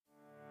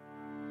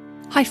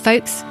Hi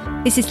folks,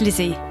 this is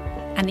Lizzie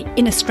and the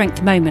Inner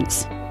Strength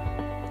Moments.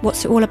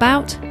 What's it all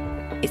about?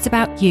 It's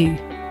about you,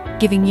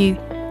 giving you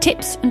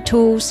tips and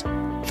tools,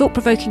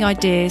 thought-provoking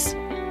ideas,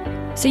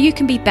 so you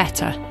can be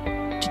better,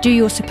 to do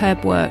your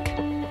superb work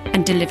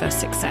and deliver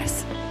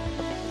success.